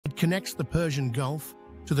connects the Persian Gulf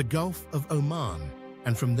to the Gulf of Oman,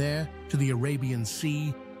 and from there to the Arabian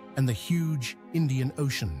Sea and the huge Indian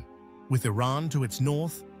Ocean. With Iran to its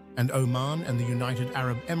north and Oman and the United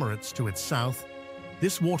Arab Emirates to its south,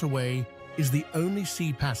 this waterway is the only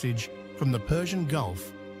sea passage from the Persian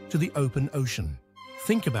Gulf to the open ocean.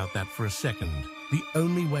 Think about that for a second. The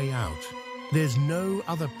only way out. There's no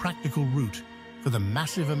other practical route for the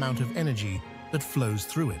massive amount of energy that flows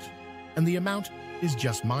through it. And the amount is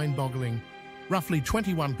just mind-boggling. Roughly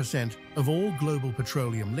 21% of all global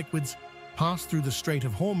petroleum liquids pass through the Strait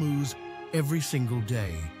of Hormuz every single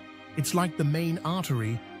day. It's like the main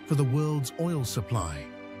artery for the world's oil supply.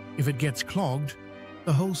 If it gets clogged,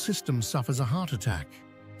 the whole system suffers a heart attack.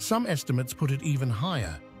 Some estimates put it even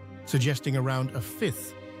higher, suggesting around a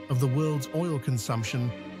fifth of the world's oil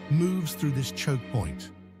consumption moves through this choke point.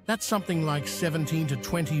 That's something like 17 to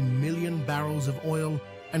 20 million barrels of oil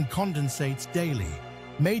and condensates daily.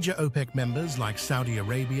 Major OPEC members like Saudi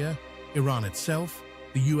Arabia, Iran itself,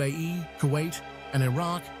 the UAE, Kuwait, and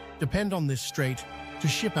Iraq depend on this strait to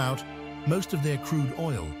ship out most of their crude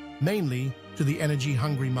oil, mainly to the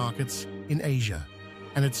energy-hungry markets in Asia.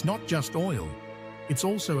 And it's not just oil. It's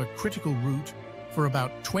also a critical route for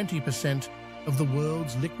about 20% of the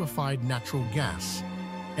world's liquefied natural gas,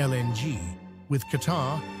 LNG, with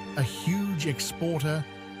Qatar, a huge exporter,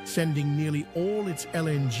 sending nearly all its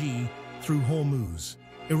LNG through Hormuz.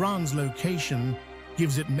 Iran's location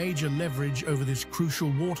gives it major leverage over this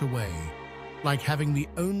crucial waterway, like having the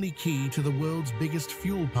only key to the world's biggest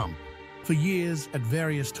fuel pump. For years, at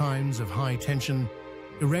various times of high tension,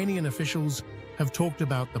 Iranian officials have talked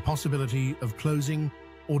about the possibility of closing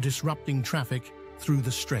or disrupting traffic through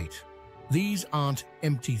the strait. These aren't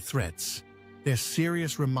empty threats. They're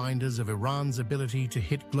serious reminders of Iran's ability to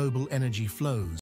hit global energy flows.